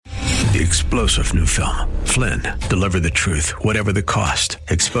The explosive new film, Flynn, deliver the truth, whatever the cost,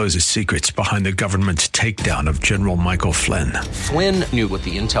 exposes secrets behind the government's takedown of General Michael Flynn. Flynn knew what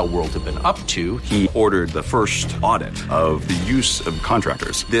the intel world had been up to. He ordered the first audit of the use of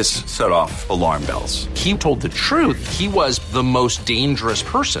contractors. This set off alarm bells. He told the truth. He was the most dangerous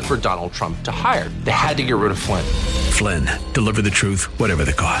person for Donald Trump to hire. They had to get rid of Flynn. Flynn, deliver the truth, whatever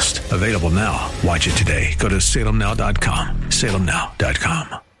the cost. Available now. Watch it today. Go to salemnow.com.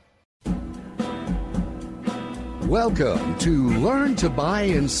 salemnow.com. Welcome to Learn to Buy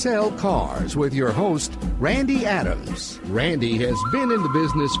and Sell Cars with your host, Randy Adams. Randy has been in the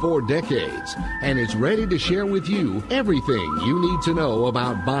business for decades and is ready to share with you everything you need to know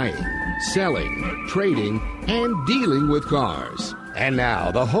about buying, selling, trading, and dealing with cars. And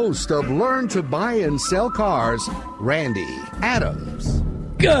now, the host of Learn to Buy and Sell Cars, Randy Adams.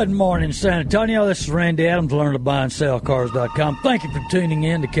 Good morning, San Antonio. This is Randy Adams, LearnToBuyAndSellCars.com. Thank you for tuning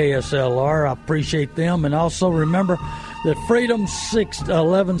in to KSLR. I appreciate them. And also remember that Freedom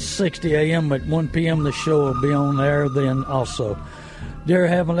 1160 a.m. at 1 p.m. the show will be on there then also. Dear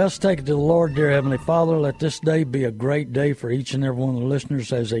Heavenly, let's take it to the Lord. Dear Heavenly Father, let this day be a great day for each and every one of the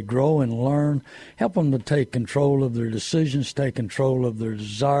listeners as they grow and learn. Help them to take control of their decisions, take control of their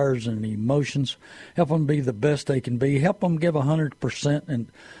desires and emotions. Help them be the best they can be. Help them give 100%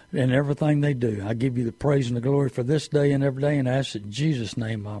 in everything they do. I give you the praise and the glory for this day and every day, and I ask it in Jesus'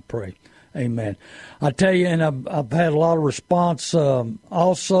 name I pray. Amen. I tell you, and I've had a lot of response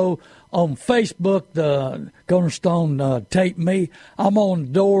also on Facebook. The Cornerstone taped me. I'm on the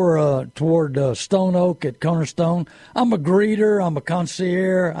door toward Stone Oak at Cornerstone. I'm a greeter. I'm a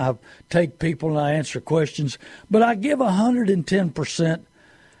concierge. I take people and I answer questions. But I give 110%.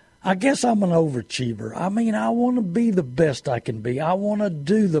 I guess I'm an overachiever. I mean, I want to be the best I can be. I want to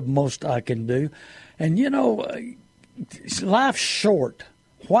do the most I can do. And, you know, life's short.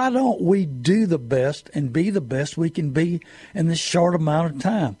 Why don't we do the best and be the best we can be in this short amount of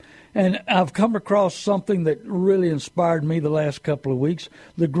time? And I've come across something that really inspired me the last couple of weeks.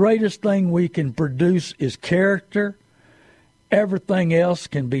 The greatest thing we can produce is character. Everything else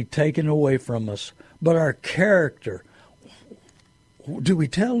can be taken away from us. But our character, do we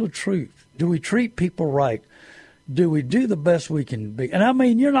tell the truth? Do we treat people right? Do we do the best we can be? And I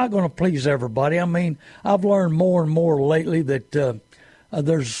mean, you're not going to please everybody. I mean, I've learned more and more lately that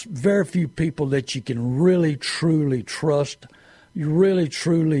there's very few people that you can really, truly trust, you really,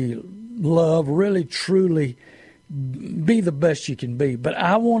 truly love, really, truly be the best you can be. But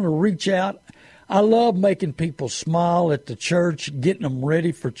I want to reach out. I love making people smile at the church, getting them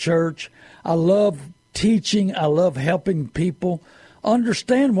ready for church. I love teaching. I love helping people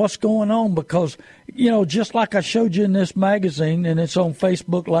understand what's going on because, you know, just like I showed you in this magazine, and it's on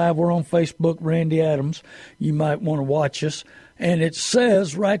Facebook Live. We're on Facebook, Randy Adams. You might want to watch us. And it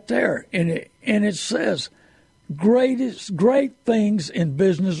says right there, and it says, great things in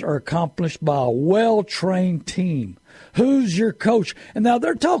business are accomplished by a well-trained team. Who's your coach? And now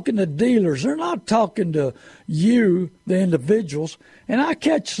they're talking to dealers. They're not talking to you, the individuals. And I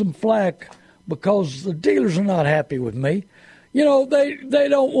catch some flack because the dealers are not happy with me. You know, they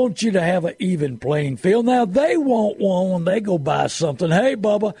don't want you to have an even playing field. Now, they want one when they go buy something. Hey,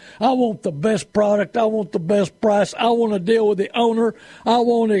 Bubba, I want the best product. I want the best price. I want to deal with the owner. I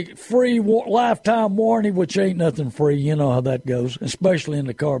want a free lifetime warranty, which ain't nothing free. You know how that goes, especially in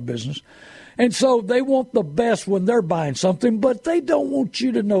the car business. And so they want the best when they're buying something, but they don't want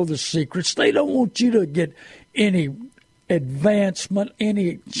you to know the secrets. They don't want you to get any advancement,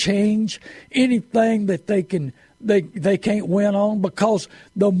 any change, anything that they can't win on, because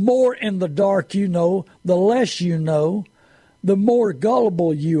the more in the dark you know, the less you know, the more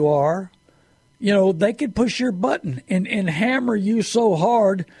gullible you are. You know, they could push your button and hammer you so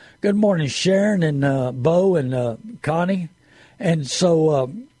hard. Good morning, Sharon and Bo and Connie, and so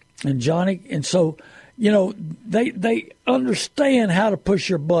and Johnny. And so, you know, they understand how to push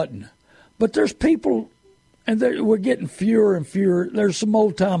your button. But there's people, and we're getting fewer and fewer. There's some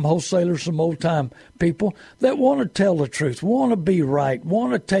old-time wholesalers, some old-time people that want to tell the truth, want to be right,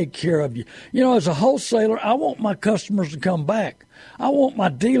 want to take care of you. You know, as a wholesaler, I want my customers to come back. I want my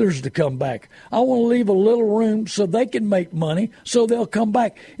dealers to come back. I want to leave a little room so they can make money, so they'll come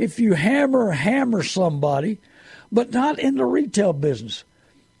back. If you hammer somebody, but not in the retail business.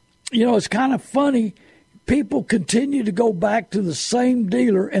 You know, it's kind of funny. People continue to go back to the same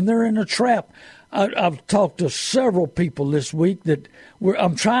dealer, and they're in a trap. I've talked to several people this week that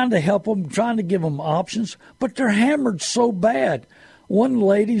I'm trying to help them, trying to give them options, but they're hammered so bad. One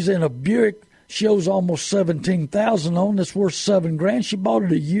lady's in a Buick. she owes almost $17,000 on. That's worth $7,000. She bought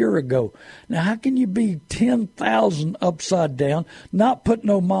it a year ago. Now, how can you be $10,000 upside down, not put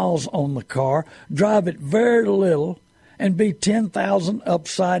no miles on the car, drive it very little, and be $10,000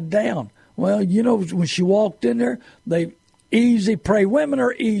 upside down? Well, you know, when she walked in there, they easy prey. Women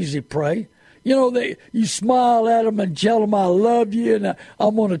are easy prey. You know, you smile at them and tell them I love you and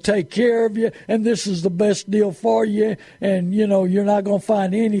I'm going to take care of you and this is the best deal for you and, you know, you're not going to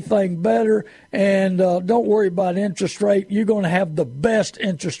find anything better and don't worry about interest rate. You're going to have the best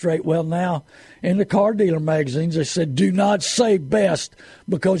interest rate. Well, now in the car dealer magazines, they said do not say best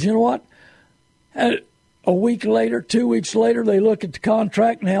because you know what? A week later, 2 weeks later, they look at the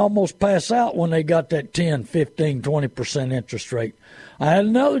contract and they almost pass out when they got that 10, 15, 20% interest rate. I had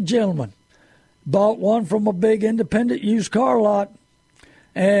another gentleman. Bought one from a big independent used car lot,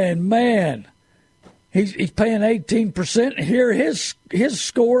 and man, he's paying 18%. Here, his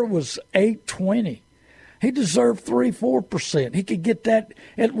score was 820. He deserved 3-4%. He could get that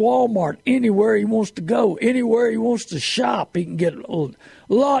at Walmart anywhere he wants to go, anywhere he wants to shop. He can get a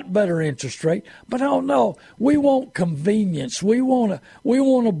lot better interest rate. But I don't know. We want convenience. We want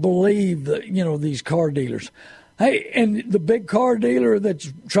to believe that these car dealers. Hey, and the big car dealer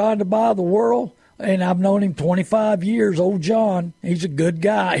that's trying to buy the world, and I've known him 25 years, old John, he's a good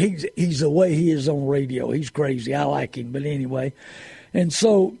guy. He's the way he is on radio. He's crazy. I like him. But anyway, and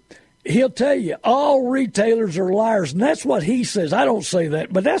so he'll tell you all retailers are liars, and that's what he says. I don't say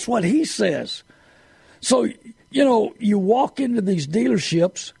that, but that's what he says. So, you walk into these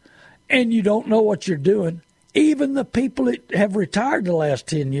dealerships, and you don't know what you're doing. Even the people that have retired the last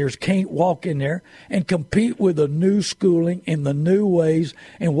 10 years can't walk in there and compete with the new schooling and the new ways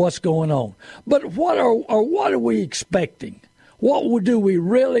and what's going on. But what are we expecting? What do we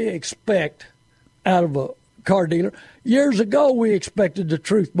really expect out of a car dealer? Years ago, we expected the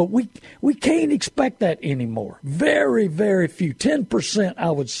truth, but we can't expect that anymore. Very, very few, 10%,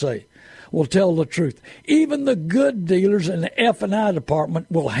 I would say, will tell the truth. Even the good dealers in the F&I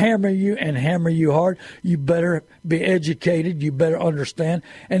department will hammer you and hammer you hard. You better be educated. You better understand.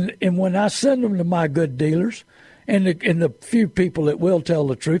 And when I send them to my good dealers and the few people that will tell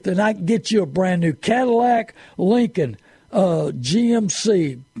the truth, and I can get you a brand new Cadillac, Lincoln,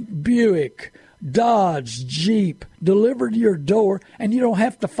 GMC, Buick, Dodge, Jeep, delivered to your door, and you don't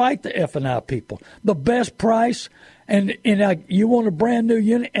have to fight the F&I people. The best price. And you want a brand new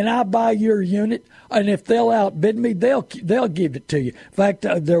unit, and I buy your unit, and if they'll outbid me, they'll give it to you. In fact,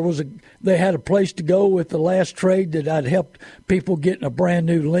 they had a place to go with the last trade that I'd helped people getting a brand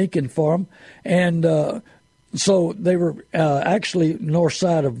new Lincoln for them, and so they were actually north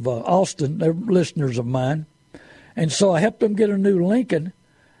side of Austin. They're listeners of mine, and so I helped them get a new Lincoln,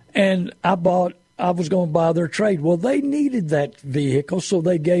 and I was going to buy their trade. Well, they needed that vehicle, so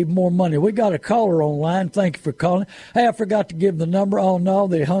they gave more money. We got a caller online. Thank you for calling. Hey, I forgot to give the number. Oh, no,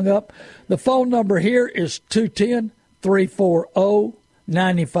 they hung up. The phone number here is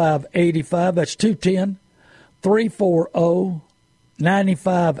 210-340-9585. That's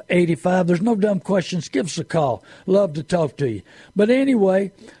 210-340-9585. There's no dumb questions. Give us a call. Love to talk to you. But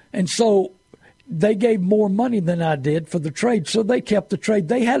anyway, and so they gave more money than I did for the trade, so they kept the trade.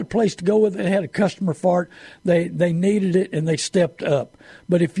 They had a place to go with it. They had a customer for it. They needed it, and they stepped up.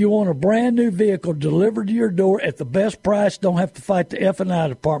 But if you want a brand-new vehicle delivered to your door at the best price, don't have to fight the F&I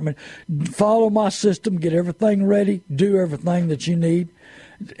department, follow my system, get everything ready, do everything that you need,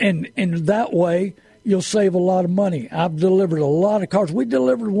 and that way you'll save a lot of money. I've delivered a lot of cars. We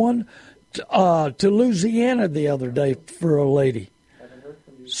delivered one to Louisiana the other day for a lady.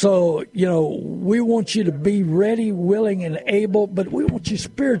 So, we want you to be ready, willing, and able, but we want you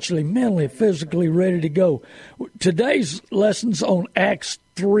spiritually, mentally, physically ready to go. Today's lesson's on Acts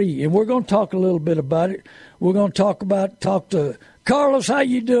 3, and we're going to talk a little bit about it. We're going to talk to Carlos. How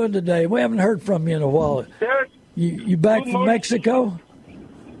you doing today? We haven't heard from you in a while. Sir, you back from Mexico?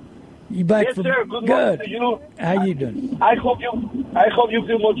 You back yes, from? Sir. Good. You. How you doing? I hope you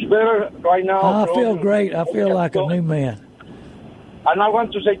feel much better right now. I feel great. I feel like a new man. And I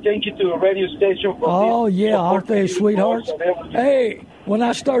want to say thank you to the radio station for aren't they sweethearts? Hey, when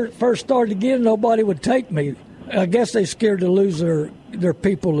I first started again, nobody would take me. I guess they scared to lose their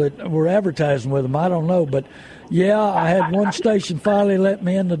people that were advertising with them. I don't know, but yeah, I had one station finally let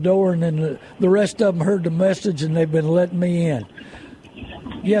me in the door, and then the rest of them heard the message, and they've been letting me in.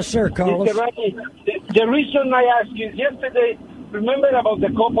 Yes, sir, Carlos. Mr. Randy, the reason I asked you yesterday, remember about the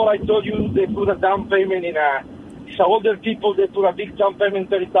couple I told you they put a down payment in so older people, they put a big down payment,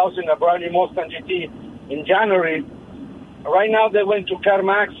 $30,000, a brand new Mustang GT in January. Right now they went to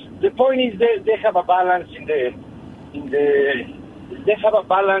CarMax. The point is they have a balance they have a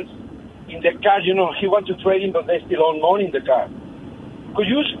balance in the car, he wants to trade in, but they still own money in the car. Could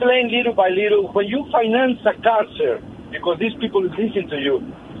you explain little by little, when you finance a car, sir, because these people listen to you,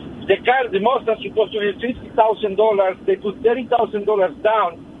 the car, the Mustang supposed to be $50,000, they put $30,000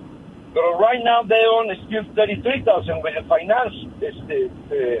 down, but right now they own still $33,000 with the finance.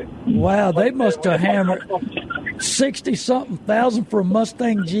 Wow, they must have hammered 60-something thousand for a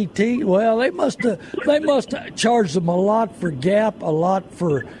Mustang GT. Well, they must have charged them a lot for gap, a lot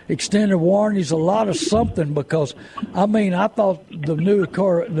for extended warranties, a lot of something. Because I thought the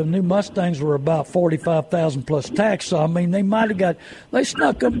new Mustangs were about $45,000 plus tax. So they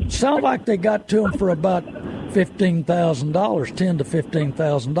snuck them. Sound like they got to them for about $15,000, $10,000 to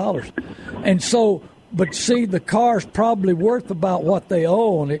 $15,000, and so. But see, the car's probably worth about what they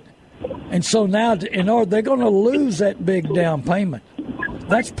owe on it. And so now, they're going to lose that big down payment.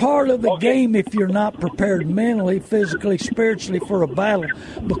 That's part of the game if you're not prepared mentally, physically, spiritually for a battle.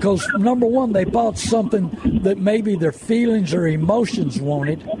 Because, number one, they bought something that maybe their feelings or emotions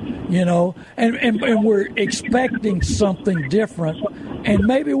wanted, and we're expecting something different. And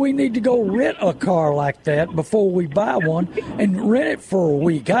maybe we need to go rent a car like that before we buy one and rent it for a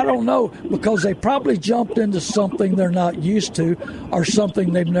week. I don't know, because they probably jumped into something they're not used to or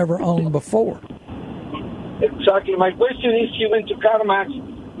something they've never owned before. Exactly. My question is, you went to CarMax,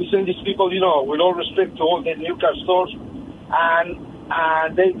 we send these people, with all respect to all the new car stores, and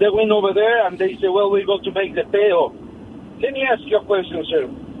they went over there and they say, well, we're going to make the payoff. Let me ask you a question, sir.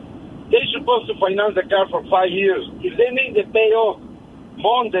 They're supposed to finance the car for 5 years. If they make the payoff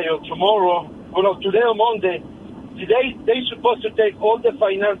Monday or tomorrow, today or Monday, they supposed to take all the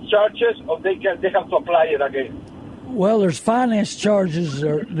finance charges, or they have to apply it again? Well, there's finance charges.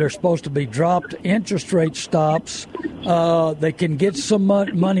 They're supposed to be dropped. Interest rate stops. They can get some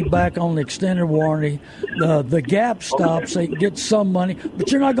money back on the extended warranty. The gap stops. They can get some money, but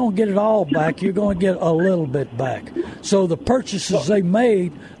you're not going to get it all back. You're going to get a little bit back. So the purchases they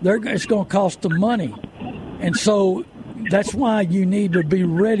made, it's going to cost them money. And so that's why you need to be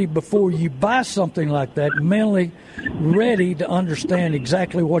ready before you buy something like that, mentally ready to understand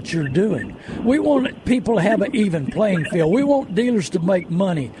exactly what you're doing. We want people to have an even playing field. We want dealers to make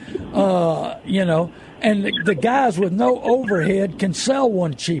money, and the guys with no overhead can sell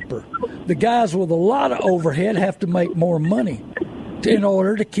one cheaper. The guys with a lot of overhead have to make more money in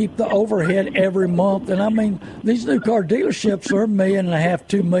order to keep the overhead every month. And these new car dealerships are $1.5 million,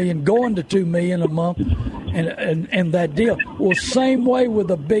 $2 million, going to $2 million a month, and that deal. Well, same way with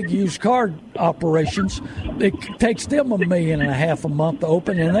the big used car operations, it takes them $1.5 million a month to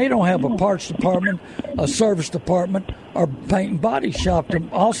open, and they don't have a parts department, a service department, or paint and body shop to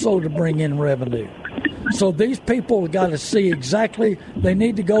bring in revenue. So these people got to see exactly, they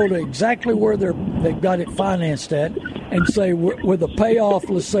need to go to exactly where they've got it financed at and say, with a payoff,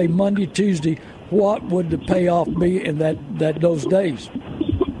 let's say Monday, Tuesday, what would the payoff be in those days?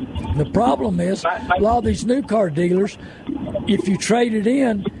 The problem is, a lot of these new car dealers, if you trade it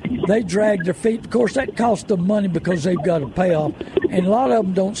in, they drag their feet. Of course, that costs them money because they've got a payoff. And a lot of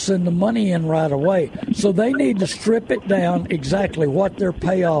them don't send the money in right away. So they need to strip it down exactly what their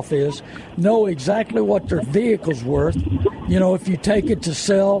payoff is, know exactly what their vehicle's worth. If you take it to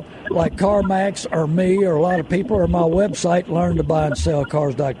sell, like CarMax or me or a lot of people, or my website,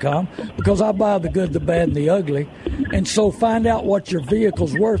 learntobuyandSellCars.com, because I buy the good, the bad, and the ugly. And so find out what your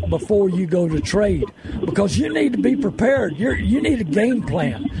vehicle's worth before you go to trade, because you need to be prepared. You need a game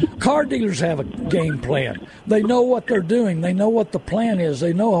plan. Car dealers have a game plan. They know what they're doing. They know what the plan is.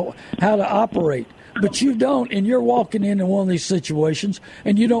 They know how to operate. But you don't, and you're walking into one of these situations,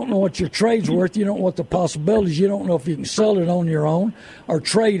 and you don't know what your trade's worth. You don't know what the possibilities. You don't know if you can sell it on your own or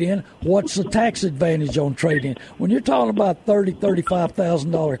trade in. What's the tax advantage on trade-in? When you're talking about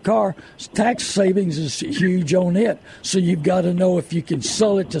 $30,000 car, tax savings is huge on it. So you've got to know if you can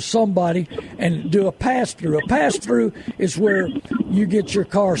sell it to somebody and do a pass-through. A pass-through is where you get your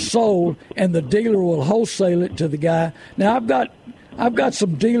car sold, and the dealer will wholesale it to the guy. Now, I've got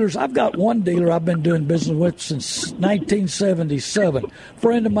some dealers. I've got one dealer I've been doing business with since 1977. A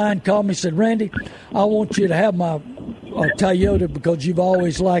friend of mine called me and said, Randy, I want you to have my Toyota because you've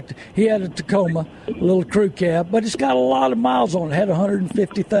always liked it. He had a Tacoma, a little crew cab, but it's got a lot of miles on it. It had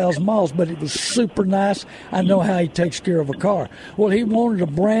 150,000 miles, but it was super nice. I know how he takes care of a car. Well, he wanted a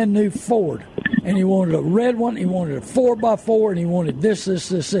brand new Ford, and he wanted a red one. He wanted a 4x4, and he wanted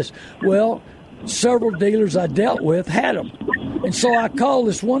this. Well, several dealers I dealt with had them. And so I called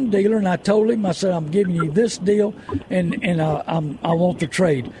this one dealer, and I told him, I said, I'm giving you this deal, and I want the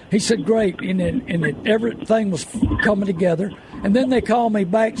trade. He said, great, and everything was coming together. And then they called me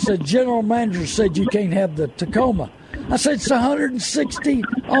back and said, General Manager said you can't have the Tacoma. I said, it's 160,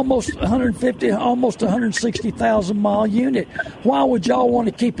 almost 150, almost 160,000 mile unit. Why would y'all want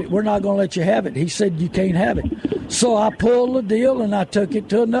to keep it? We're not going to let you have it. He said, you can't have it. So I pulled the deal and I took it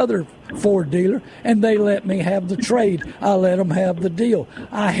to another Ford dealer, and they let me have the trade. I let them have the deal.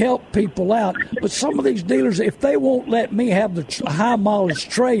 I help people out. But some of these dealers, if they won't let me have the high mileage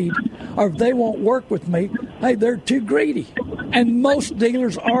trade, or if they won't work with me, hey, they're too greedy. And most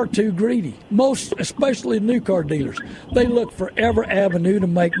dealers are too greedy. Most, especially new car dealers, they look for every avenue to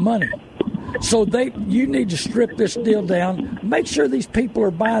make money. So you need to strip this deal down. Make sure these people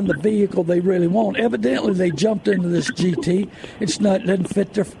are buying the vehicle they really want. Evidently, they jumped into this GT. Doesn't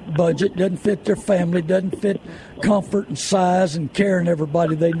fit their budget, doesn't fit their family, doesn't fit comfort and size and carrying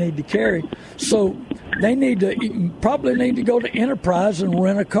everybody they need to carry. So they probably need to go to Enterprise and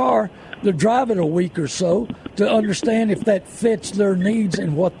rent a car to drive it a week or so to understand if that fits their needs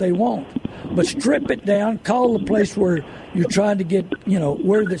and what they want. But strip it down, call the place where you're trying to get,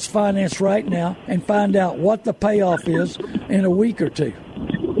 where that's financed right now, and find out what the payoff is in a week or two.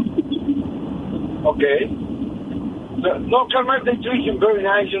 Okay. No, Carmen, they treat him very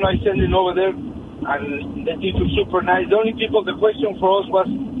nice. I sent him over there, and they treat him super nice. The only the question for us was,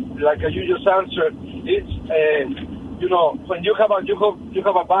 like you just answered, it's, when you have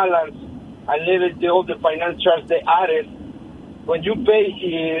a balance, and let all the finance charge they added, when you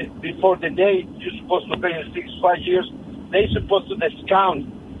pay before the date, you're supposed to pay in 5 years. They're supposed to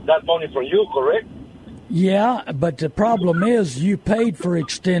discount that money from you, correct? Yeah, but the problem is you paid for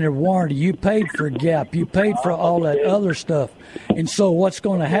extended warranty, you paid for GAP, you paid for all that other stuff. And so what's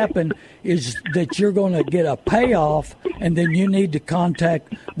going to happen is that you're going to get a payoff, and then you need to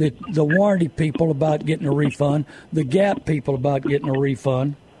contact the warranty people about getting a refund, the GAP people about getting a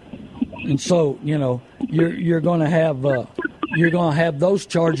refund. And so, you're going to have those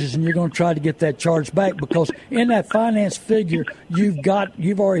charges, and you're going to try to get that charge back, because in that finance figure, you've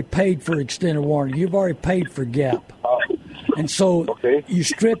already paid for extended warranty, you've already paid for GAP, and so you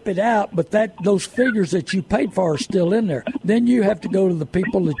strip it out. But those figures that you paid for are still in there. Then you have to go to the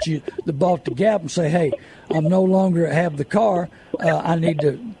people that bought the GAP and say, "Hey, I'm no longer have the car. I need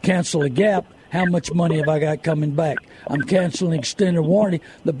to cancel a GAP. How much money have I got coming back? I'm canceling extended warranty."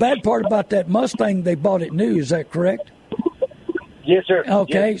 The bad part about that Mustang, they bought it new. Is that correct? Yes, sir.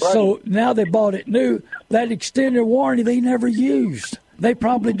 Okay, yes, so now they bought it new. That extended warranty they never used. They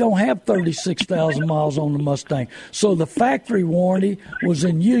probably don't have 36,000 miles on the Mustang. So the factory warranty was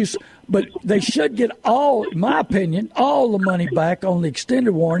in use, but they should get in my opinion, all the money back on the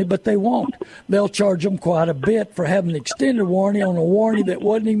extended warranty, but they won't. They'll charge them quite a bit for having the extended warranty on a warranty that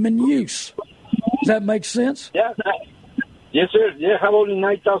wasn't even in use. Does that make sense? Yeah. Yes, sir. Yeah, how only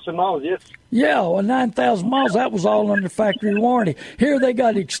 9,000 miles, yes. Yeah, well, 9,000 miles, that was all under factory warranty. Here they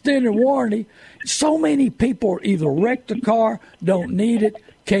got extended warranty. So many people either wreck the car, don't need it,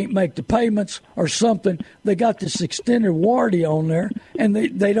 can't make the payments or something. They got this extended warranty on there, and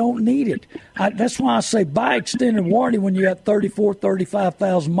they don't need it. That's why I say buy extended warranty when you got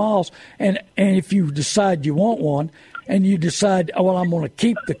 35,000 miles, and if you decide you want one, and you decide, well, I'm going to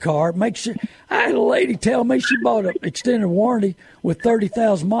keep the car. Make sure. I had a lady tell me she bought an extended warranty with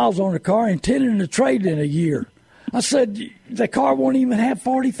 30,000 miles on the car, intending to trade in a year. I said, the car won't even have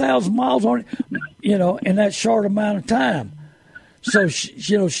 40,000 miles on it, in that short amount of time. So,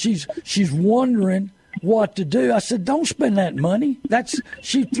 she's wondering what to do. I said, don't spend that money.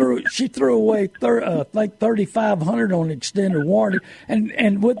 She threw away like $3,500 on extended warranty,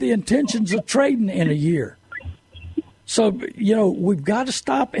 and with the intentions of trading in a year. So, we've got to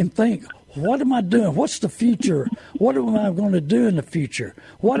stop and think, what am I doing? What's the future? What am I going to do in the future?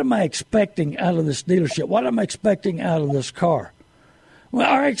 What am I expecting out of this dealership? What am I expecting out of this car? Well,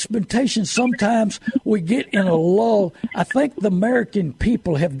 our expectations, sometimes we get in a lull. I think the American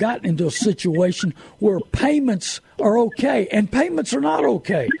people have gotten into a situation where payments are okay and payments are not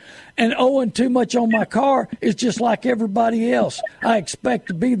okay. And owing too much on my car is just like everybody else. I expect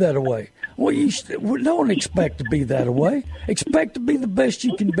to be that way. Well, don't expect to be that way. Expect to be the best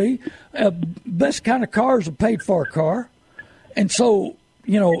you can be. Best kind of car is a paid-for car. And so,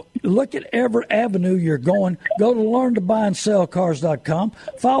 look at every avenue you're going. Go to learntobuyandSellCars.com.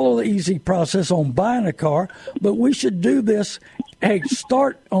 Follow the easy process on buying a car. But we should do this. Hey,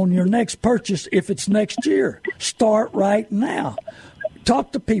 start on your next purchase if it's next year. Start right now.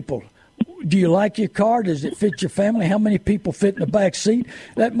 Talk to people. Do you like your car? Does it fit your family? How many people fit in the back seat?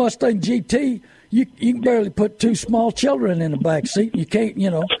 That Mustang GT, you can barely put two small children in the back seat. You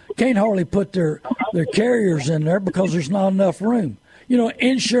can't hardly put their carriers in there because there's not enough room.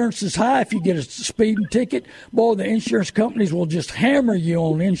 insurance is high. If you get a speeding ticket, boy, the insurance companies will just hammer you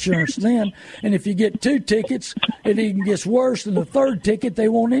on insurance then. And if you get 2 tickets, it even gets worse. Than the 3rd ticket, they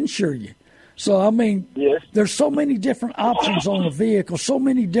won't insure you. So, I mean, yes. There's so many different options on the vehicle, so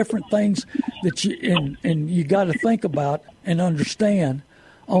many different things that you got to think about and understand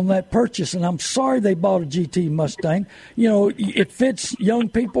on that purchase. And I'm sorry they bought a GT Mustang. It fits young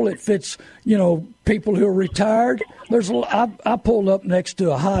people. It fits, people who are retired. I pulled up next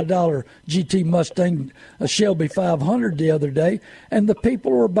to a high-dollar GT Mustang, a Shelby 500 the other day, and the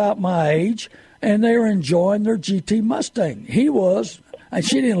people were about my age, and they were enjoying their GT Mustang. He was. And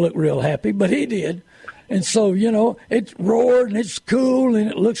she didn't look real happy, but he did. And so, it roared and it's cool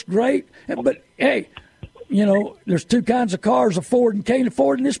and it looks great. But, hey, there's 2 kinds of cars, afford and can't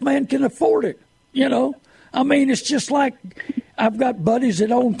afford, and this man can afford it, I mean, it's just like I've got buddies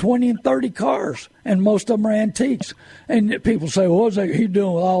that own 20 and 30 cars, and most of them are antiques. And people say, well, what's he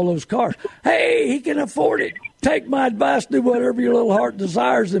doing with all those cars? Hey, he can afford it. Take my advice, do whatever your little heart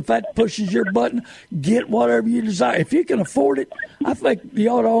desires. If that pushes your button, get whatever you desire. If you can afford it, I think you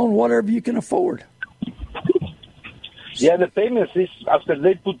ought to own whatever you can afford. Yeah, the payments is, after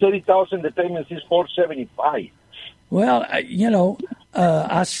they put $30,000, the payments is $475. Well,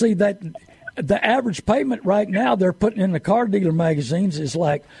 I see that the average payment right now they're putting in the car dealer magazines is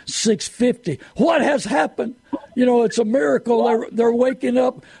like $650. What has happened? It's a miracle. They're waking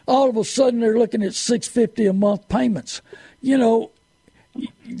up. All of a sudden, they're looking at $650 a month payments.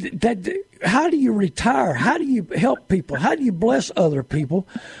 How do you retire? How do you help people? How do you bless other people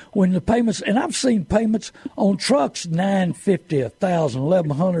when the payments? And I've seen payments on trucks $950, $1,000,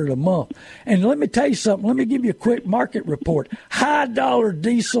 $1,100 a month. And let me tell you something. Let me give you a quick market report. High dollar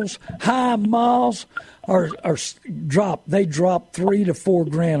diesels, high miles are dropped. They drop $3,000 to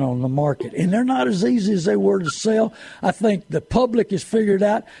 $4,000 on the market, and they're not as easy as they were to sell. I think the public has figured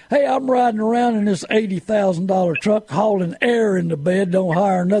out. Hey, I'm riding around in this $80,000 truck, hauling air in the bed. Don't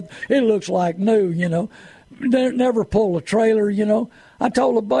hire nothing. It looks like new. Never pull a trailer. I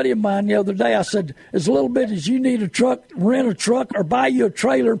told a buddy of mine the other day. I said, as little bit as you need a truck, rent a truck, or buy you a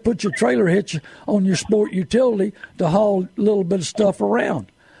trailer and put your trailer hitch on your sport utility to haul a little bit of stuff around.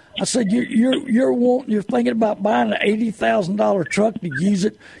 I said, you're thinking about buying an $80,000 truck to use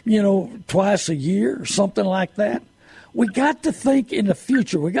it, twice a year or something like that. We got to think in the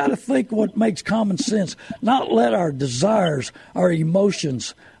future. We got to think what makes common sense, not let our desires, our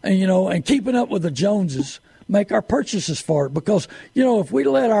emotions, and keeping up with the Joneses make our purchases for it. Because, if we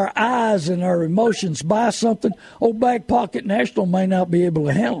let our eyes and our emotions buy something, Old Back Pocket National may not be able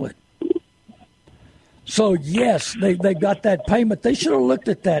to handle it. So, yes, they got that payment. They should have looked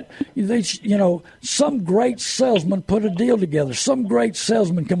at that. Some great salesman put a deal together. Some great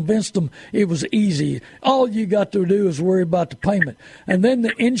salesman convinced them it was easy. All you got to do is worry about the payment. And then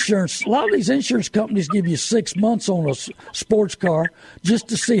the insurance, a lot of these insurance companies give you 6 months on a sports car just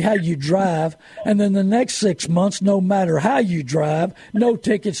to see how you drive. And then the next 6 months, no matter how you drive, no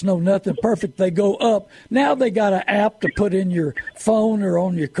tickets, no nothing, perfect, they go up. Now they got an app to put in your phone or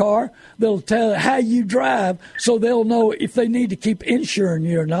on your car. They'll tell how you drive, so they'll know if they need to keep insuring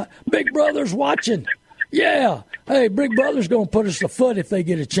you or not. Big Brother's watching. Yeah. Hey, Big Brother's going to put us afoot if they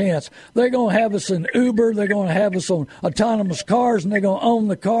get a chance. They're going to have us in Uber. They're going to have us on autonomous cars, and they're going to own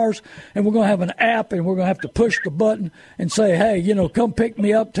the cars. And we're going to have an app, and we're going to have to push the button and say, hey, come pick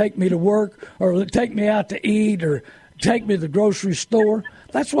me up, take me to work, or take me out to eat, or take me to the grocery store.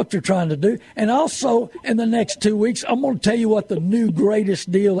 That's what they're trying to do. And also, in the next 2 weeks, I'm going to tell you what the new greatest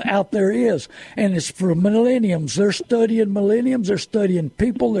deal out there is. And it's for millenniums. They're studying millenniums. They're studying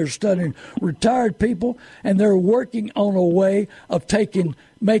people. They're studying retired people. And they're working on a way of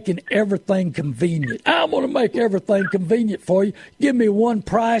making everything convenient. I'm going to make everything convenient for you. Give me one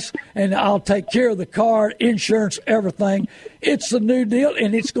price, and I'll take care of the car, insurance, everything. It's the new deal,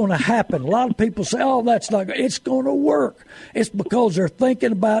 and it's going to happen. A lot of people say, oh, that's not good. It's going to work. It's because they're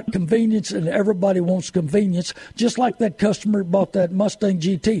thinking about convenience, and everybody wants convenience, just like that customer who bought that Mustang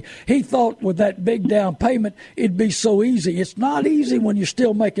GT. He thought with that big down payment, it'd be so easy. It's not easy when you're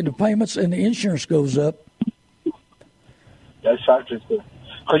still making the payments and the insurance goes up. That's exactly.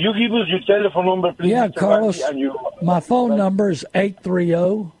 Could you give us your telephone number, please? Yeah, Mr. Carlos, Randy, my phone number is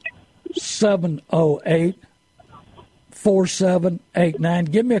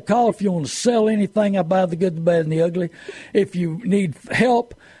 830-708-4789. Give me a call if you want to sell anything. I buy the good, the bad, and the ugly. If you need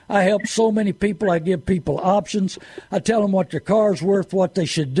help, I help so many people. I give people options. I tell them what their car's worth, what they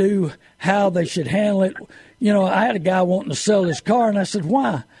should do, how they should handle it. I had a guy wanting to sell his car, and I said,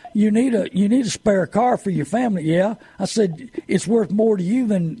 why? You need a spare car for your family. Yeah. I said, it's worth more to you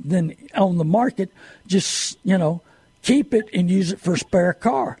than on the market. Just, keep it and use it for a spare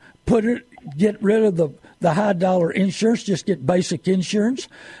car. Get rid of the high dollar insurance, just get basic insurance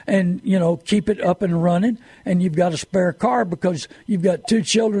and, keep it up and running. And you've got a spare car because you've got 2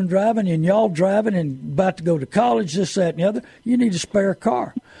 children driving and y'all driving and about to go to college, this, that, and the other. You need a spare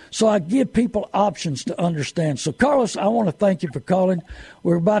car. So I give people options to understand. So, Carlos, I want to thank you for calling.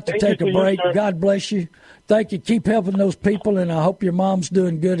 We're about to take a break. God bless you. Thank you. Keep helping those people, and I hope your mom's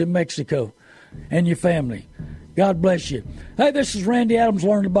doing good in Mexico and your family. God bless you. Hey, this is Randy Adams,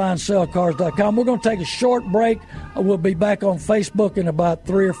 LearnToBuyAndSellCars.com. We're going to take a short break. We'll be back on Facebook in about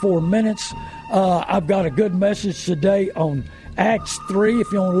 3 or 4 minutes. I've got a good message today on Acts 3, if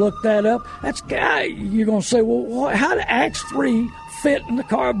you want to look that up. You're going to say, well, how did Acts 3 fit in the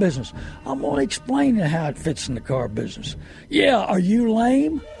car business? I'm going to explain how it fits in the car business. Yeah, are you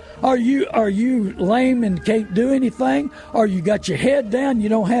lame? Are you lame and can't do anything? Or you got your head down, you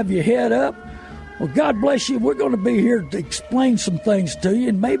don't have your head up? Well, God bless you. We're going to be here to explain some things to you,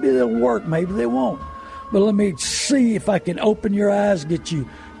 and maybe they'll work, maybe they won't. But let me see if I can open your eyes, get you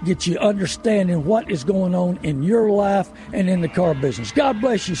understanding what is going on in your life and in the car business. God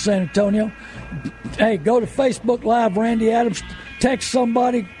bless you, San Antonio. Hey, go to Facebook Live, Randy Adams. Text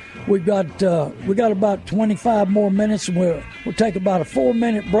somebody. We got about 25 more minutes, and we'll take about a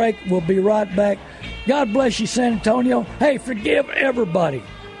 4-minute break. We'll be right back. God bless you, San Antonio. Hey, forgive everybody.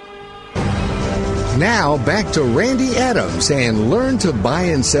 Now back to Randy Adams and Learn to Buy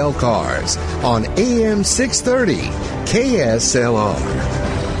and Sell Cars on AM 630 KSLR.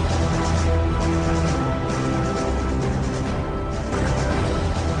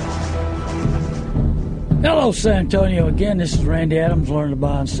 Hello, San Antonio. Again, this is Randy Adams,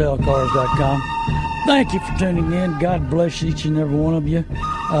 LearnToBuyAndSellCars.com. Thank you for tuning in. God bless each and every one of you.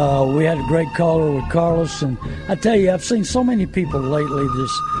 We had a great caller with Carlos, and I tell you, I've seen so many people lately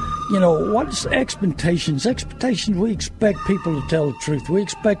just, what is expectations? Expectations, we expect people to tell the truth. We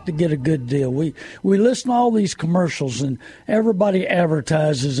expect to get a good deal. We listen to all these commercials, and everybody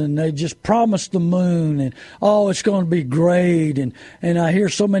advertises, and they just promise the moon, and, it's going to be great. And I hear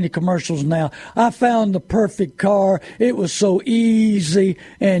so many commercials now. I found the perfect car. It was so easy,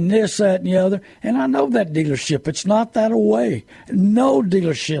 and this, that, and the other. And I know that dealership. It's not that way. No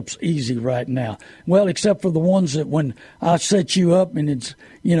dealership's easy right now. Well, except for the ones that when I set you up and it's,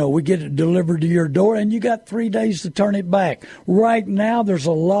 we get it delivered to your door, and you got 3 days to turn it back. Right now, there's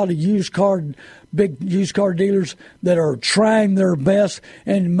a lot of big used car dealers that are trying their best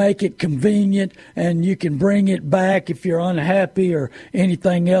and make it convenient, and you can bring it back if you're unhappy or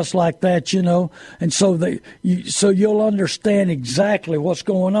anything else like that, And so so you'll understand exactly what's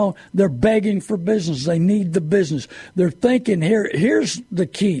going on. They're begging for business. They need the business. They're thinking here's the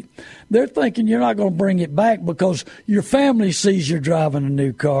key. They're thinking you're not going to bring it back because your family sees you're driving a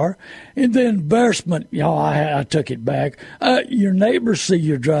new car. And the embarrassment, I took it back. Your neighbors see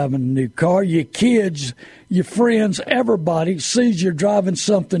you're driving a new car. Your kids, your friends, everybody sees you're driving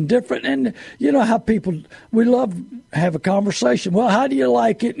something different. And you know how we love to have a conversation. Well, how do you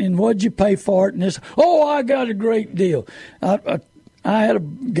like it? And what'd you pay for it? And this, I got a great deal. I had a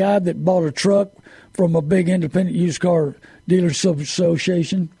guy that bought a truck from a big independent used car dealers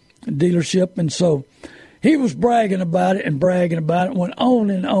association dealership, and so he was bragging about it, went on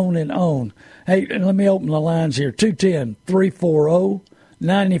and on and on. Hey, let me open the lines here.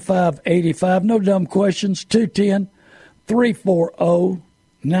 210-340-9585. No dumb questions.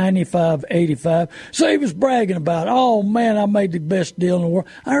 210-340-9585. So he was bragging about, I made the best deal in the world.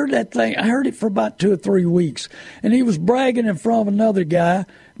 I heard that thing. I heard it for about 2 or 3 weeks. And he was bragging in front of another guy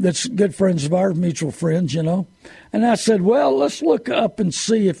that's good friends of ours, mutual friends, And I said, well, let's look up and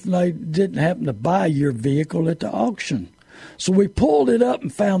see if they didn't happen to buy your vehicle at the auction. So we pulled it up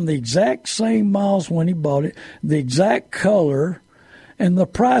and found the exact same miles when he bought it, the exact color, and the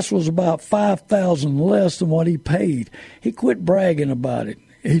price was about $5,000 less than what he paid. He quit bragging about it.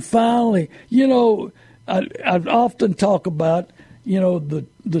 He finally, I often talk about,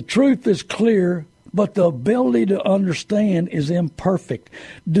 the truth is clear, but the ability to understand is imperfect.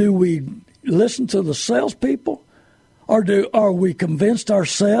 Do we listen to the salespeople, or are we convinced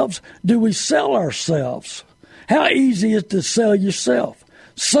ourselves? Do we sell ourselves? How easy is it to sell yourself?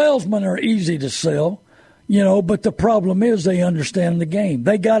 Salesmen are easy to sell, but the problem is they understand the game.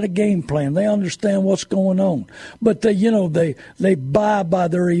 They got a game plan. They understand what's going on. But they buy by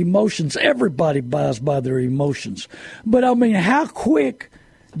their emotions. Everybody buys by their emotions. But how quick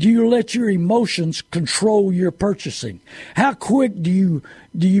do you let your emotions control your purchasing? How quick do you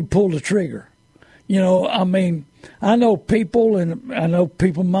pull the trigger? I know people, and I know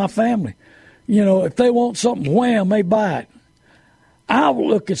people in my family. If they want something, wham, they buy it. I'll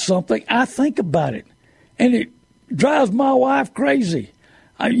look at something, I think about it, and drives my wife crazy.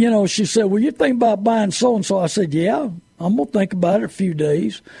 She said, well, you think about buying so-and-so? I said, yeah, I'm going to think about it a few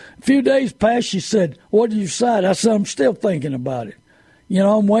days. A few days passed, she said, what did you decide? I said, I'm still thinking about it.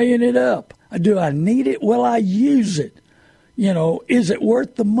 I'm weighing it up. Do I need it? Will I use it? Is it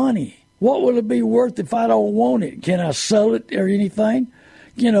worth the money? What will it be worth if I don't want it? Can I sell it or anything?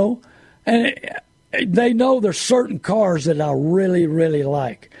 And they know there's certain cars that I really, really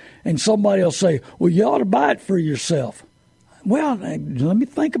like. And somebody will say, well, you ought to buy it for yourself. Well, let me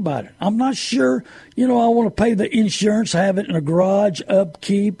think about it. I'm not sure, I want to pay the insurance, have it in a garage,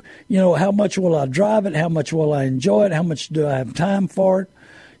 upkeep. How much will I drive it? How much will I enjoy it? How much do I have time for it?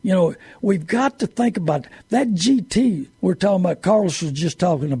 We've got to think about that GT we're talking about, Carlos was just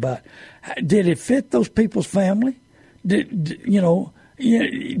talking about. Did it fit those people's family? Did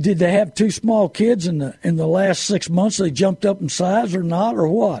they have two small kids in the last 6 months? They jumped up in size or not, or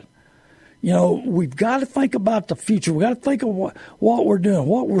what? We've got to think about the future. We've got to think of what we're doing,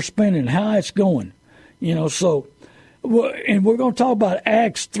 what we're spending, how it's going. And we're going to talk about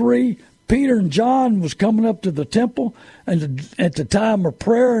Acts 3. Peter and John was coming up to the temple, and at the time of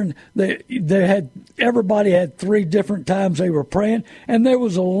prayer, and everybody had 3 different times they were praying, and there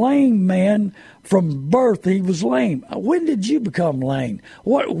was a lame man from birth. He was lame. When did you become lame?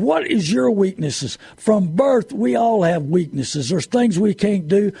 What is your weaknesses? From birth, we all have weaknesses. There's things we can't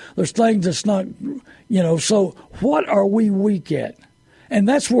do. There's things that's not, so what are we weak at? And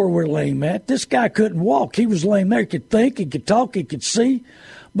that's where we're lame at. This guy couldn't walk. He was lame there. He could think, he could talk, he could see,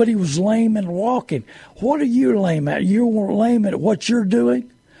 but he was lame in walking. What are you lame at? You were lame at what you're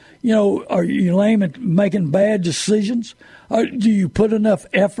doing? Are you lame at making bad decisions? Or do you put enough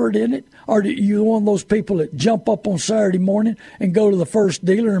effort in it? Or are you one of those people that jump up on Saturday morning and go to the first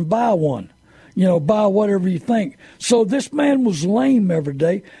dealer and buy one? Buy whatever you think. So this man was lame every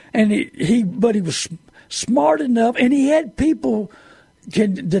day, and but he was smart enough, and he had people,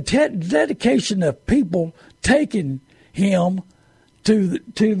 the dedication of people taking him to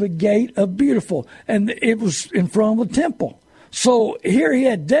the gate of Beautiful, and it was in front of the temple. So here he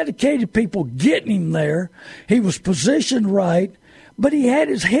had dedicated people getting him there. He was positioned right, but he had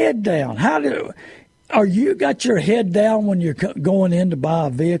his head down. Are you got your head down when you're going in to buy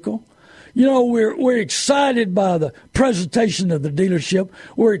a vehicle? We're excited by the presentation of the dealership.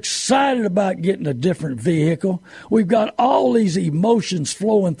 We're excited about getting a different vehicle. We've got all these emotions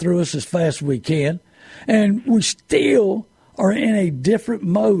flowing through us as fast as we can, and we still are in a different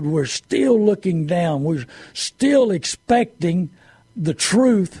mode. We're still looking down. We're still expecting the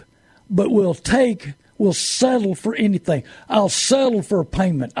truth, but we'll settle for anything. I'll settle for a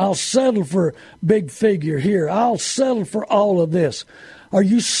payment. I'll settle for a big figure here. I'll settle for all of this. Are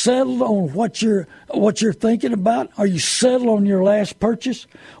you settled on what you're thinking about? Are you settled on your last purchase?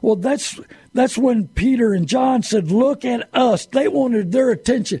 Well, that's when Peter and John said, look at us. They wanted their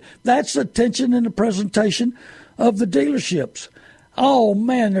attention. That's attention in the presentation of the dealerships. Oh,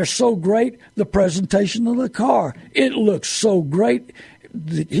 man, they're so great. The presentation of the car, it looks so great.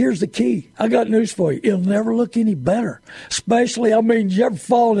 Here's the key. I got news for you. It'll never look any better. Especially, you ever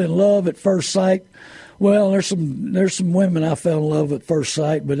fall in love at first sight? Well, there's some women I fell in love at first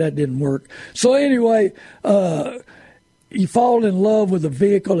sight, but that didn't work. So anyway, you fall in love with a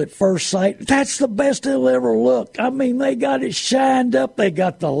vehicle at first sight. That's the best it'll ever look. They got it shined up. They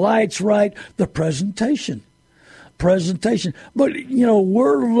got the lights right. The presentation. But,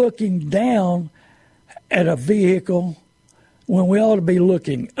 we're looking down at a vehicle when we ought to be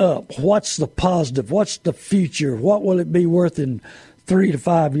looking up. What's the positive? What's the future? What will it be worth in 3 to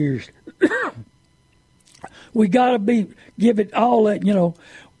 5 years? We got to give it all that,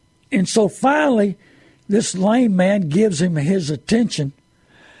 And so finally, this lame man gives him his attention.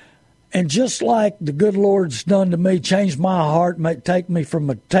 And just like the good Lord's done to me, changed my heart, take me from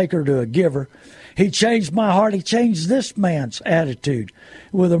a taker to a giver, he changed my heart. He changed this man's attitude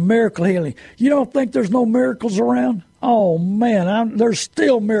with a miracle healing. You don't think there's no miracles around? Oh, man, there's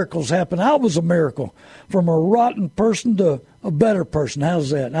still miracles happening. I was a miracle, from a rotten person to a better person.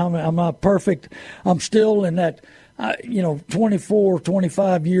 How's that? I'm not perfect. I'm still in that, 24,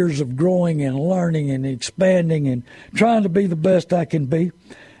 25 years of growing and learning and expanding and trying to be the best I can be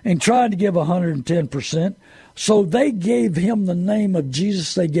and trying to give 110%. So they gave him the name of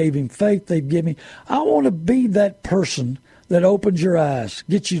Jesus. They gave him faith. They gave me. I want to be that person that opens your eyes,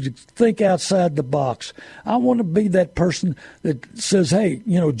 gets you to think outside the box. I want to be that person that says, hey,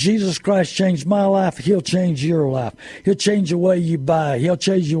 Jesus Christ changed my life. He'll change your life. He'll change the way you buy. He'll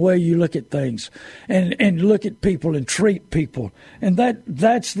change the way you look at things and look at people and treat people. And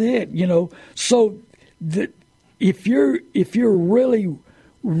that's it, So if you're really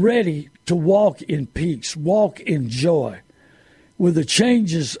ready to walk in peace, walk in joy with the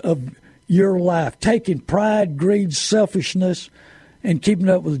changes of your life, taking pride, greed, selfishness, and keeping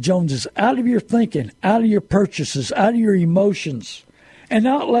up with the Joneses out of your thinking, out of your purchases, out of your emotions, and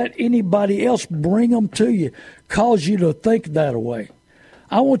not let anybody else bring them to you, cause you to think that way.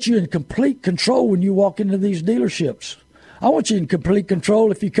 I want you in complete control when you walk into these dealerships. I want you in complete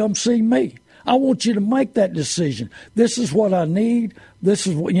control if you come see me. I want you to make that decision. This is what I need. This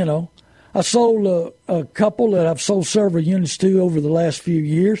is what, I sold a couple that I've sold several units to over the last few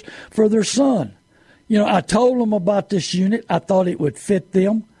years for their son. I told them about this unit. I thought it would fit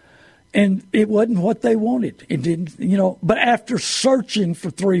them, and it wasn't what they wanted. It didn't, but after searching for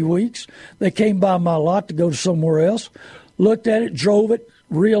 3 weeks, they came by my lot to go to somewhere else, looked at it, drove it,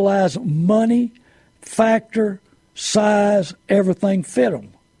 realized money, factor, size, everything fit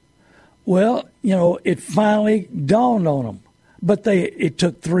them. Well, it finally dawned on them. But it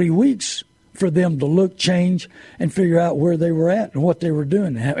took 3 weeks for them to look, change, and figure out where they were at and what they were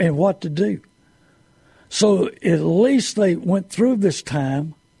doing and what to do. So at least they went through this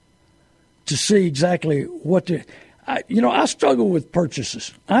time to see exactly what to. I struggle with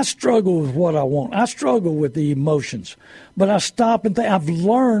purchases. I struggle with what I want. I struggle with the emotions. But I stop and think. I've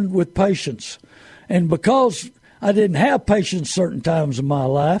learned with patience. And because I didn't have patience certain times in my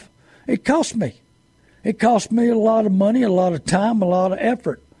life, it cost me. It cost me a lot of money, a lot of time, a lot of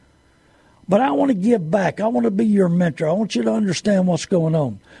effort. But I want to give back. I want to be your mentor. I want you to understand what's going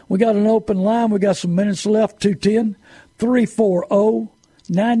on. We got an open line. We got some minutes left,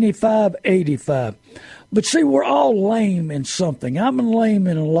 210-340-9585. But see, we're all lame in something. I'm lame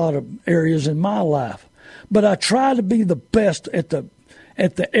in a lot of areas in my life. But I try to be the best at the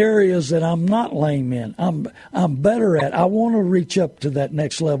areas that I'm not lame in. I'm better at. I want to reach up to that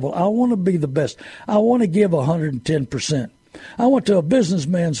next level. I want to be the best. I want to give 110%. I went to a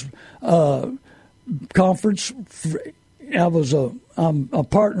businessman's conference. I'm a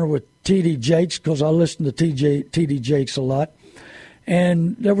partner with T.D. Jakes because I listen to T.D. Jakes a lot.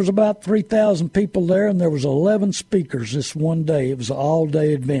 And there was about 3,000 people there, and there was 11 speakers this one day. It was an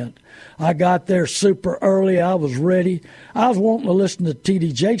all-day event. I got there super early. I was ready. I was wanting to listen to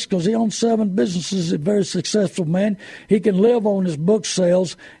T.D. Jakes because he owns 7 businesses. He's a very successful man. He can live on his book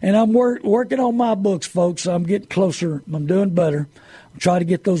sales. And I'm working on my books, folks. I'm getting closer. I'm doing better. I'm trying to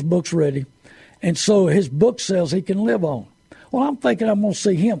get those books ready. And so his book sales he can live on. Well, I'm thinking I'm going to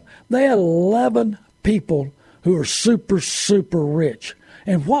see him. They had 11 people who are super, super rich.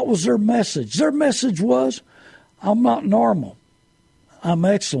 And what was their message? Their message was, I'm not normal. I'm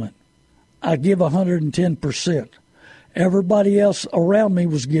excellent. I give 110%. Everybody else around me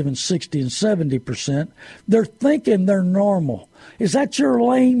was giving 60 and 70%. They're thinking they're normal. Is that your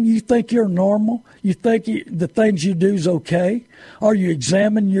lane? You think you're normal? You think the things you do is okay? Are you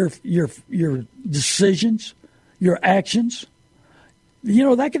examining your decisions, your actions?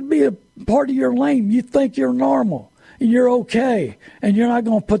 That could be a part of your lane. You think you're normal and you're okay and you're not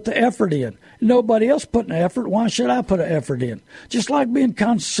going to put the effort in. Nobody else putting the effort. Why should I put an effort in? Just like being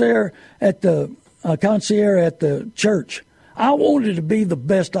concierge at the church. I wanted to be the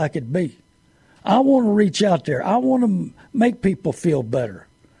best I could be. I want to reach out there. I want to make people feel better.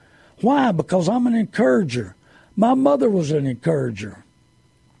 Why? Because I'm an encourager. My mother was an encourager.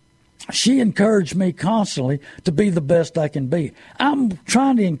 She encouraged me constantly to be the best I can be. I'm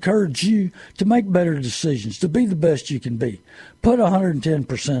trying to encourage you to make better decisions, to be the best you can be. Put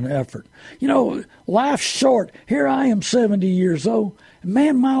 110% effort. Life's short. Here I am, 70 years old.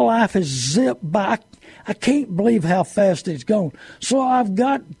 Man, my life has zipped by. I can't believe how fast it's gone. So I've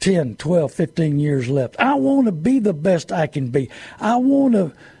got 10, 12, 15 years left. I want to be the best I can be. I want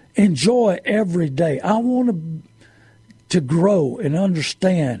to enjoy every day. I want to grow and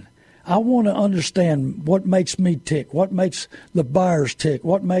understand. I want to understand what makes me tick, what makes the buyers tick,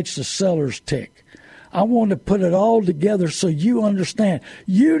 what makes the sellers tick. I want to put it all together so you understand.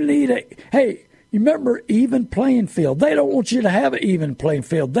 You need you remember even playing field. They don't want you to have an even playing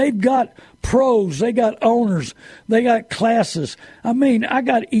field. They've got pros. They got owners. They got classes. I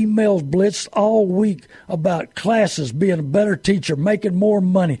got emails blitzed all week about classes, being a better teacher, making more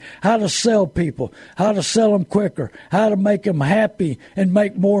money, how to sell people, how to sell them quicker, how to make them happy and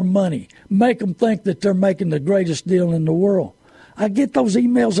make more money, make them think that they're making the greatest deal in the world. I get those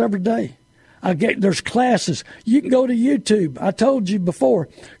emails every day. There's classes. You can go to YouTube. I told you before,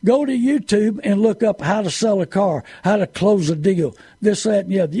 go to YouTube and look up how to sell a car, how to close a deal, this, that,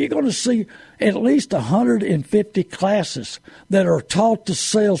 and the other. You're going to see at least 150 classes that are taught to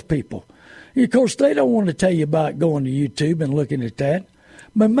salespeople. Of course, they don't want to tell you about going to YouTube and looking at that.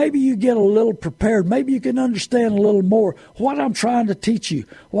 But maybe you get a little prepared. Maybe you can understand a little more what I'm trying to teach you,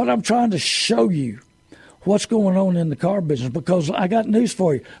 what I'm trying to show you, what's going on in the car business. Because I got news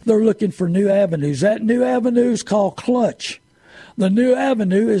for you. They're looking for new avenues. That new avenue is called Clutch. The new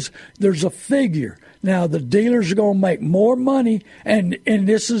avenue is there's a figure. Now, the dealers are going to make more money, and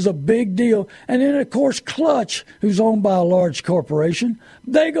this is a big deal. And then, of course, Clutch, who's owned by a large corporation,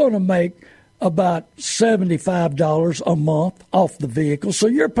 they're going to make about $75 a month off the vehicle. So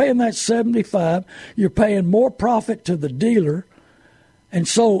you're paying that $75. You're paying more profit to the dealer. And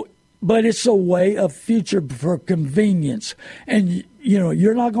so, but it's a way of future for convenience. And, you know,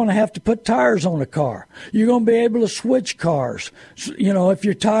 you're not going to have to put tires on a car. You're going to be able to switch cars. You know, if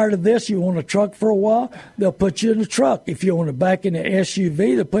you're tired of this, you want a truck for a while, they'll put you in a truck. If you want to back in an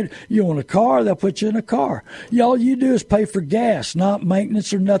SUV, they'll put you in a car, they'll put you in a car. All you do is pay for gas, not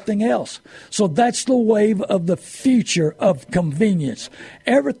maintenance or nothing else. So that's the wave of the future of convenience.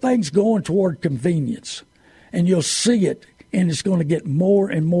 Everything's going toward convenience, and you'll see it. And it's going to get more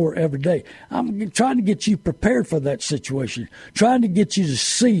and more every day. I'm trying to get you prepared for that situation, trying to get you to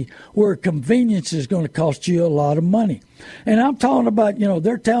see where convenience is going to cost you a lot of money. And I'm talking about, you know,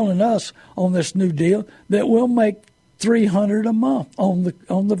 they're telling us on this new deal that we'll make $300 a month on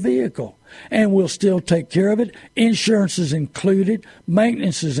the vehicle, and we'll still take care of it. Insurance is included,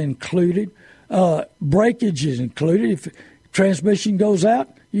 maintenance is included, breakage is included. If transmission goes out,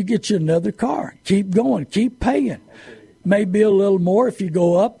 you get you another car. Keep going, keep paying. Maybe a little more if you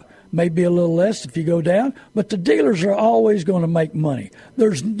go up, maybe a little less if you go down, but the dealers are always going to make money.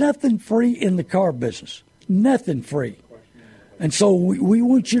 There's nothing free in the car business, nothing free. And so we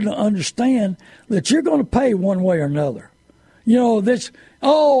want you to understand that you're going to pay one way or another. You know,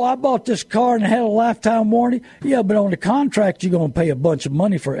 I bought this car and it had a lifetime warranty. Yeah, but on the contract, you're going to pay a bunch of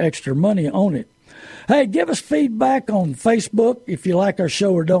money for extra money on it. Hey, give us feedback on Facebook if you like our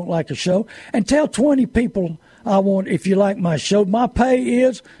show or don't like our show, and tell 20 people if you like my show. My pay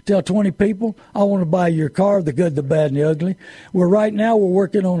is tell 20 people I want to buy your car, the good, the bad, and the ugly. Right now we're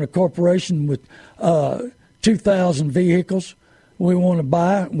working on a corporation with 2,000 vehicles we want to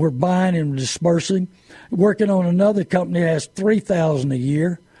buy. We're buying and dispersing. Working on another company that has 3,000 a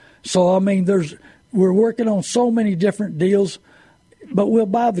year. So I mean, we're working on so many different deals. But we'll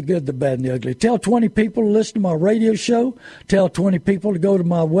buy the good, the bad, and the ugly. Tell 20 people to listen to my radio show. Tell 20 people to go to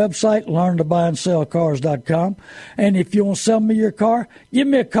my website, learntobuyandsellcars.com. And if you want to sell me your car, give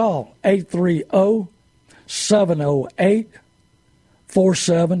me a call,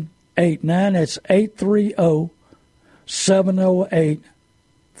 830-708-4789. That's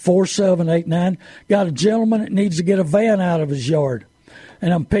 830-708-4789. Got a gentleman that needs to get a van out of his yard.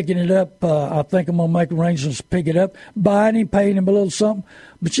 And I'm picking it up. I think I'm going to make arrangements to pick it up, buying him, paying him a little something.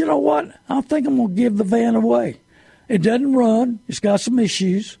 But you know what? I think I'm going to give the van away. It doesn't run. It's got some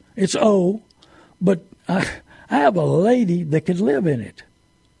issues. It's old. But I have a lady that could live in it.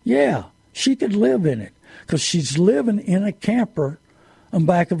 Yeah, she could live in it because she's living in a camper on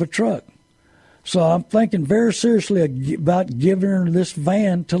back of a truck. So I'm thinking very seriously about giving her this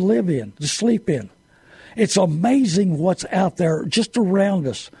van to live in, to sleep in. It's amazing what's out there just around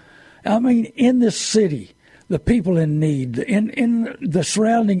us. I mean, in this city, the people in need, in the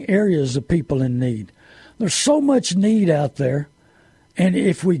surrounding areas, the people in need. There's so much need out there, and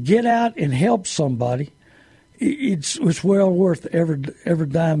if we get out and help somebody, it's well worth every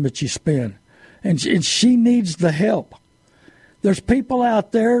dime that you spend. And she needs the help. There's people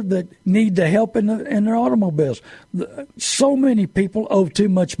out there that need the help in their automobiles. So many people owe too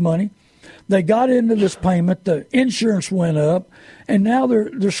much money. They got into this payment, the insurance went up, and now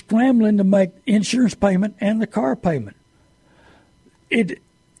they're scrambling to make insurance payment and the car payment. It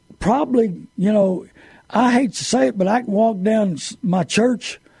probably, you know, I hate to say it, but I can walk down my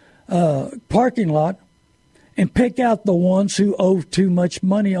church parking lot and pick out the ones who owe too much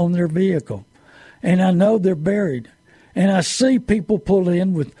money on their vehicle. And I know they're buried. And I see people pull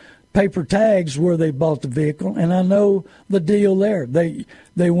in with paper tags where they bought the vehicle, and I know the deal there. They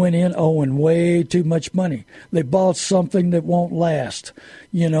went in owing way too much money. They bought something that won't last,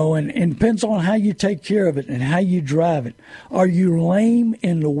 you know, and it depends on how you take care of it and how you drive it. Are you lame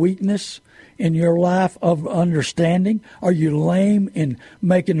in the weakness in your life of understanding? Are you lame in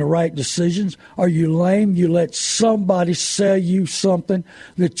making the right decisions? Are you lame you let somebody sell you something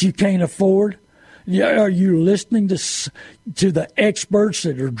that you can't afford? Are you listening to the experts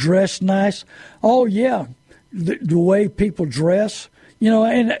that are dressed nice? Oh, yeah, the way people dress. You know,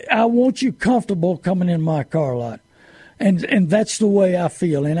 and I want you comfortable coming in my car lot. And that's the way I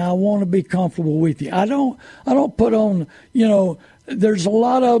feel, and I want to be comfortable with you. I don't put on, you know, there's a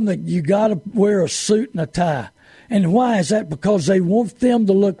lot of them that you got to wear a suit and a tie. And why is that? Because they want them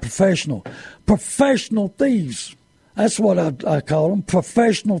to look professional. Professional thieves. That's what I call them,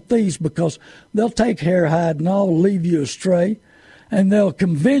 professional thieves, because they'll take hair, hide, and all, leave you astray, and they'll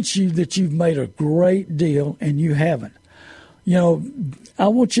convince you that you've made a great deal, and you haven't. You know, I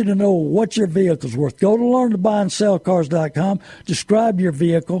want you to know what your vehicle's worth. Go to learntobuyandSellCars.com, describe your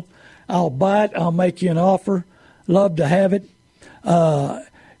vehicle. I'll buy it. I'll make you an offer. Love to have it. I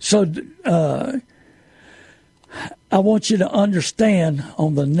want you to understand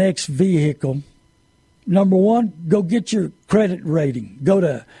on the next vehicle, number one, go get your credit rating. Go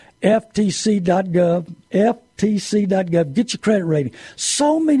to ftc.gov, get your credit rating.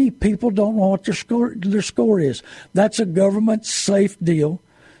 So many people don't know what their score is. That's a government-safe deal.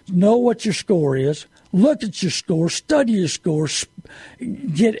 Know what your score is. Look at your score. Study your score.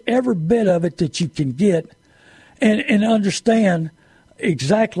 Get every bit of it that you can get and understand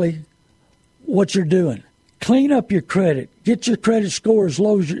exactly what you're doing. Clean up your credit. Get your credit score as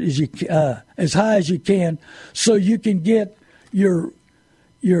low as high as you can, so you can get your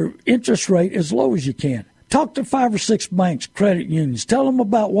interest rate as low as you can. Talk to 5 or 6 banks, credit unions. Tell them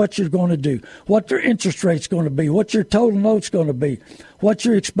about what you're going to do, what their interest rate's going to be, what your total note's going to be, what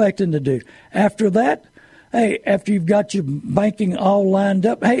you're expecting to do. After that, hey, after you've got your banking all lined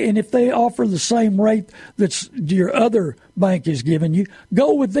up, hey, and if they offer the same rate that your other bank is giving you,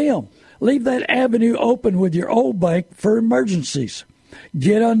 go with them. Leave that avenue open with your old bank for emergencies.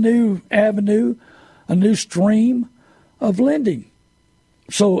 Get a new avenue, a new stream of lending.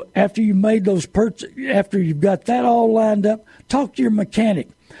 So after you made those after you've got that all lined up, talk to your mechanic.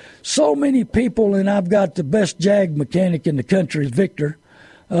 So many people, and I've got the best Jag mechanic in the country, Victor.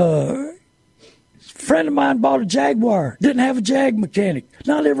 A friend of mine bought a Jaguar, didn't have a Jag mechanic.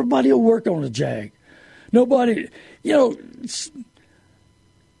 Not everybody will work on a Jag. Nobody,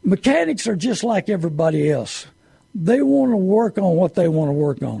 mechanics are just like everybody else. They want to work on what they want to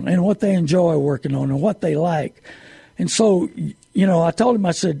work on and what they enjoy working on and what they like. And so, I told him,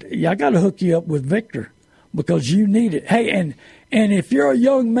 I said, I got to hook you up with Victor because you need it. Hey, and if you're a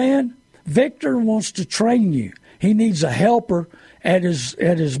young man, Victor wants to train you. He needs a helper at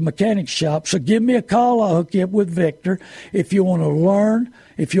his mechanic shop. So give me a call. I'll hook you up with Victor. If you want to learn,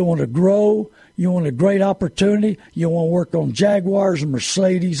 if you want to grow, you want a great opportunity, you want to work on Jaguars and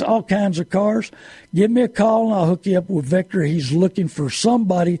Mercedes, all kinds of cars, give me a call and I'll hook you up with Victor. He's looking for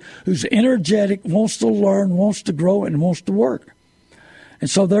somebody who's energetic, wants to learn, wants to grow, and wants to work. And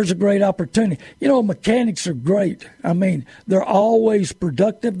so there's a great opportunity. Mechanics are great. I mean, they're always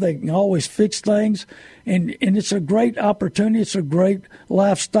productive. They can always fix things. And it's a great opportunity. It's a great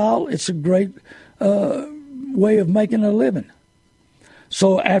lifestyle. It's a great way of making a living.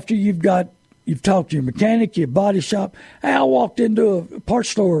 So after you've talked to your mechanic, your body shop. Hey, I walked into a parts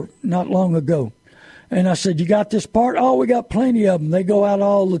store not long ago, and I said, you got this part? Oh, we got plenty of them. They go out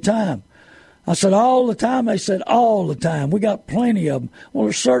all the time. I said, all the time? They said, all the time. We got plenty of them. Well,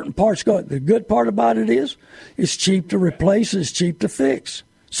 there's certain parts going. The good part about it is it's cheap to replace, it's cheap to fix.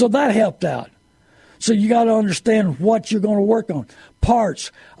 So that helped out. So you got to understand what you're going to work on.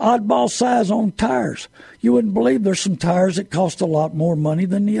 Parts, oddball size on tires. You wouldn't believe there's some tires that cost a lot more money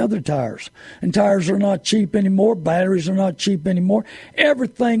than the other tires. And tires are not cheap anymore. Batteries are not cheap anymore.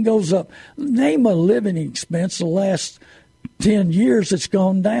 Everything goes up. Name a living expense the last 10 years that's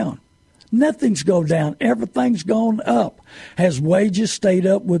gone down. Nothing's gone down. Everything's gone up. Has wages stayed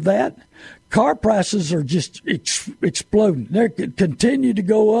up with that? Car prices are just exploding. They continue to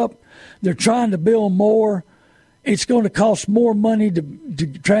go up. They're trying to build more. It's going to cost more money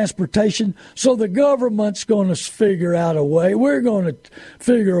to transportation. So the government's going to figure out a way. We're going to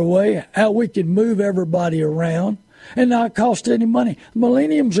figure a way how we can move everybody around and not cost any money.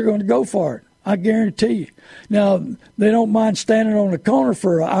 Millenniums are going to go for it. I guarantee you. Now, they don't mind standing on the corner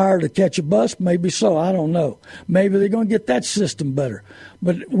for an hour to catch a bus. Maybe so. I don't know. Maybe they're going to get that system better.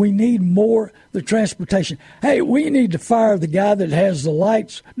 But we need more the transportation. Hey, we need to fire the guy that does the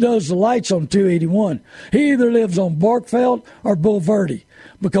lights on 281. He either lives on Borkfeld or Bulverde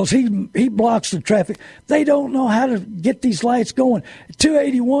because he blocks the traffic. They don't know how to get these lights going.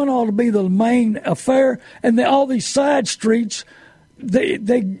 281 ought to be the main affair, and all these side streets,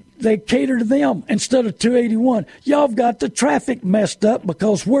 they cater to them instead of 281. Y'all have got the traffic messed up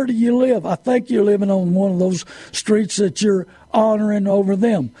because where do you live? I think you're living on one of those streets that you're honoring over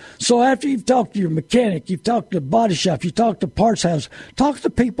them. So after you've talked to your mechanic, you've talked to the body shop, you talked to parts house, talk to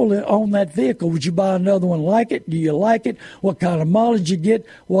people that own that vehicle. Would you buy another one like it? Do you like it? What kind of mileage you get?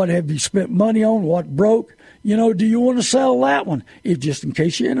 What have you spent money on? What broke? Do you want to sell that one? Just in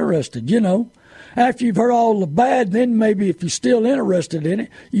case you're interested, After you've heard all the bad, then maybe if you're still interested in it,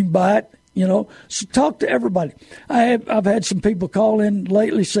 you can buy it So talk to everybody. I've had some people call in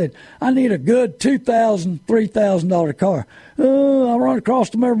lately, said, I need a good $2,000, $3,000 car. I run across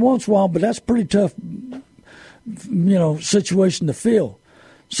them every once in a while, but that's a pretty tough, situation to fill.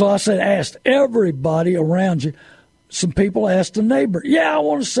 So I said, ask everybody around you. Some people asked a neighbor, I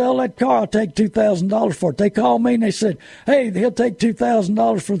want to sell that car. I'll take $2,000 for it. They called me and they said, hey, he'll take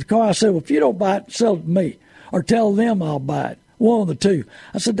 $2,000 for the car. I said, well, if you don't buy it, sell it to me or tell them I'll buy it. One of the two.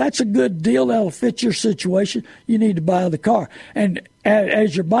 I said, that's a good deal. That'll fit your situation. You need to buy the car. And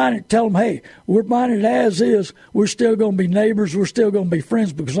as you're buying it, tell them, hey, we're buying it as is. We're still going to be neighbors. We're still going to be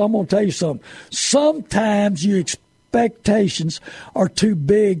friends, because I'm going to tell you something. Sometimes your expectations are too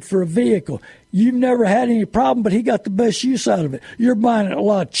big for a vehicle. You've never had any problem, but he got the best use out of it. You're buying it a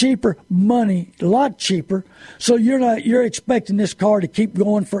lot cheaper, money a lot cheaper, so you're expecting this car to keep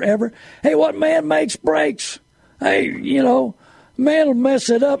going forever. Hey, what man makes brakes? Hey, man will mess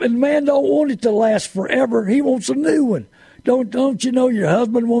it up, and man don't want it to last forever. He wants a new one. Don't you know your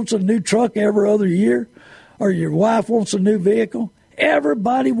husband wants a new truck every other year, or your wife wants a new vehicle?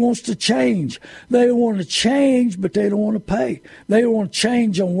 Everybody wants to change. They want to change, but they don't want to pay. They want to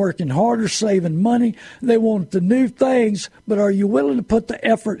change on working harder, saving money. They want the new things, but are you willing to put the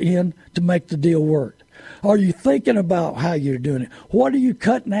effort in to make the deal work? Are you thinking about how you're doing it? What are you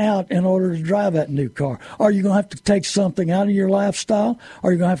cutting out in order to drive that new car? Are you going to have to take something out of your lifestyle?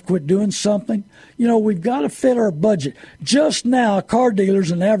 Are you going to have to quit doing something? We've got to fit our budget. Just now, car dealers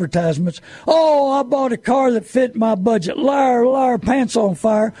and advertisements, I bought a car that fit my budget. Liar, liar, pants on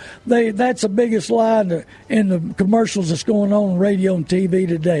fire. That's the biggest lie in the commercials that's going on radio and TV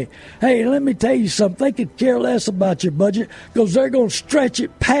today. Hey, let me tell you something. They could care less about your budget, because they're going to stretch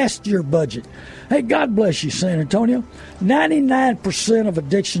it past your budget. Hey, God bless you, San Antonio. 99% of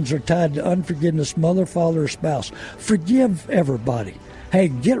addictions are tied to unforgiveness, mother, father, or spouse. Forgive everybody. Hey,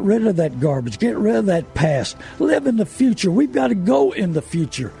 get rid of that garbage. Get rid of that past. Live in the future. We've got to go in the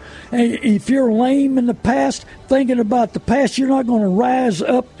future. And if you're lame in the past, thinking about the past, you're not going to rise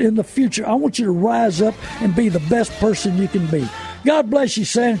up in the future. I want you to rise up and be the best person you can be. God bless you,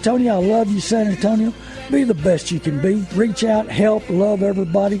 San Antonio. I love you, San Antonio. Be the best you can be. Reach out, help, love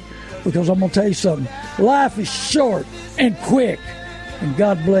everybody. Because I'm going to tell you something. Life is short and quick. And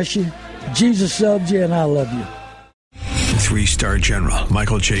God bless you. Jesus loves you, and I love you. 3-star General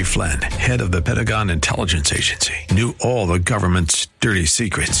Michael J. Flynn, head of the Pentagon Intelligence Agency, knew all the government's dirty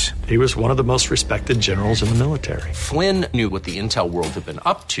secrets. He was one of the most respected generals in the military. Flynn knew what the intel world had been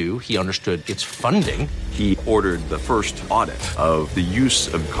up to. He understood its funding. He ordered the first audit of the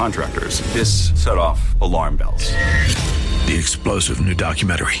use of contractors. This set off alarm bells. The explosive new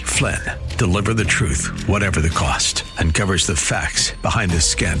documentary, Flynn, Deliver the Truth, Whatever the Cost, uncovers the facts behind this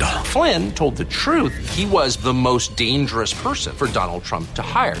scandal. Flynn told the truth. He was the most dangerous person for Donald Trump to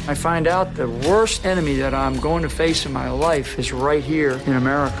hire. I find out the worst enemy that I'm going to face in my life is right here in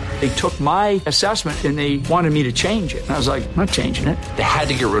America. They took my assessment and they wanted me to change it. And I was like, I'm not changing it. They had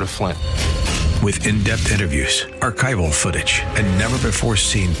to get rid of Flynn. With in-depth interviews, archival footage, and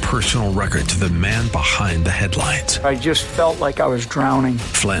never-before-seen personal records of the man behind the headlines. I just felt like I was drowning.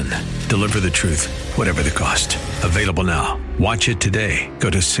 Flynn, Deliver the Truth, Whatever the Cost. Available now. Watch it today.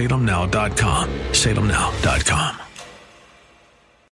 Go to salemnow.com. salemnow.com.